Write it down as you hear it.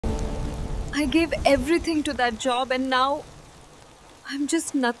I gave everything to that job and now I'm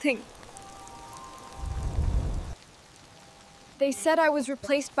just nothing. They said I was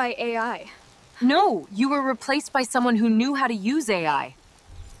replaced by AI. No, you were replaced by someone who knew how to use AI.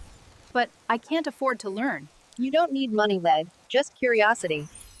 But I can't afford to learn. You don't need money led, just curiosity.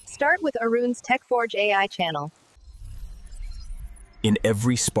 Start with Arun's Techforge AI channel. In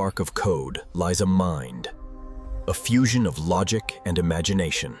every spark of code lies a mind, a fusion of logic and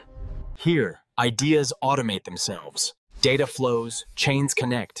imagination. Here, ideas automate themselves. Data flows, chains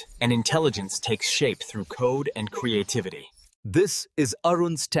connect, and intelligence takes shape through code and creativity. This is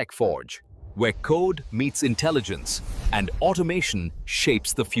Arun's Techforge, where code meets intelligence and automation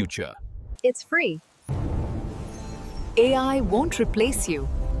shapes the future. It's free. AI won't replace you,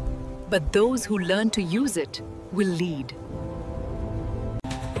 but those who learn to use it will lead.